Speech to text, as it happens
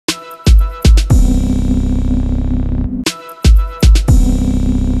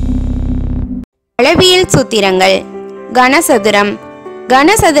அளவியல் சூத்திரங்கள். கனசதுரம்.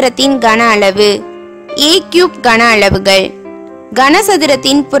 கனசதுரத்தின் கன அளவு a³ கன அளவுகள்.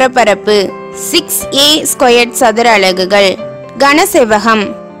 கனசதுரத்தின் புறப்பரப்பு 6a² சதுர அலகுகள். கனசெவ்வகம்.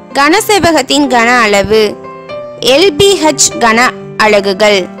 கனசெவ்வகத்தின் கன அளவு lbh கன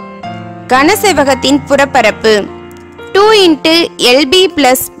அலகுகள். கனசெவ்வகத்தின் புறப்பரப்பு 2 × lb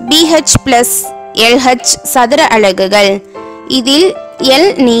 + bh + lh சதுர அலகுகள். இதில் l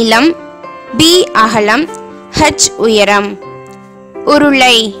நீளம், b அகலம், h உயரம்.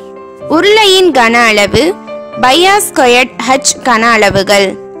 உருளை. உருளையின் கன அளவு πr² கன அளவுகள்.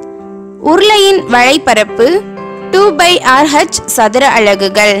 உருளையின் வளைபரப்பு 2/rh சதுர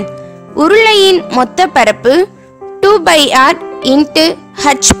அலகுகள். உருளையின் மொத்த பரப்பு 2/r ×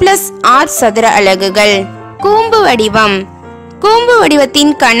 h + r சதுர அலகுகள். கூம்பு வடிவம். கூம்பு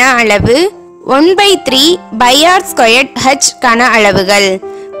வடிவத்தின் கன அளவு 1/3/r² கன அளவுகள்.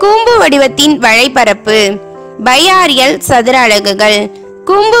 கூம்பு வடிவத்தின் வளைபரப்பு πrl சதுர அலகுகள்.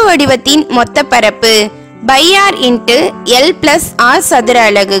 கூம்பு வடிவத்தின் மொத்த பரப்பு πr × l + r சதுர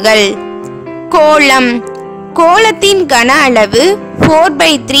அலகுகள். கோளம். கோளத்தின் கன அளவு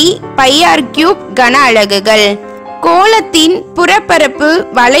 4/3πr³ கன அலகுகள். கோளத்தின் புறப்பரப்பு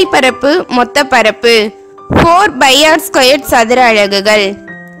வளைபரப்பு மொத்த பரப்பு 4/r² சதுர அலகுகள்.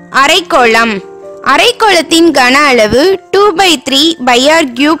 அரைக்கோளம். அரைக்கோளத்தின் கன அளவு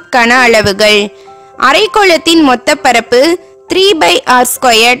 2/3πr³ கன அளவுகள். அரைக்கோளத்தின் மொத்த பரப்பு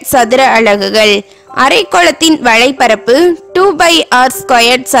 3/r² சதுர அலகுகள். அரைக்கோளத்தின் வளைபரப்பு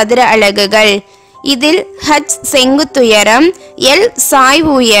 2/r² சதுர அலகுகள். இதில் h செங்குத்துயரம், l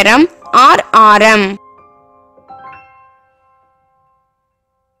சாய்வு உயரம், r ஆரம்.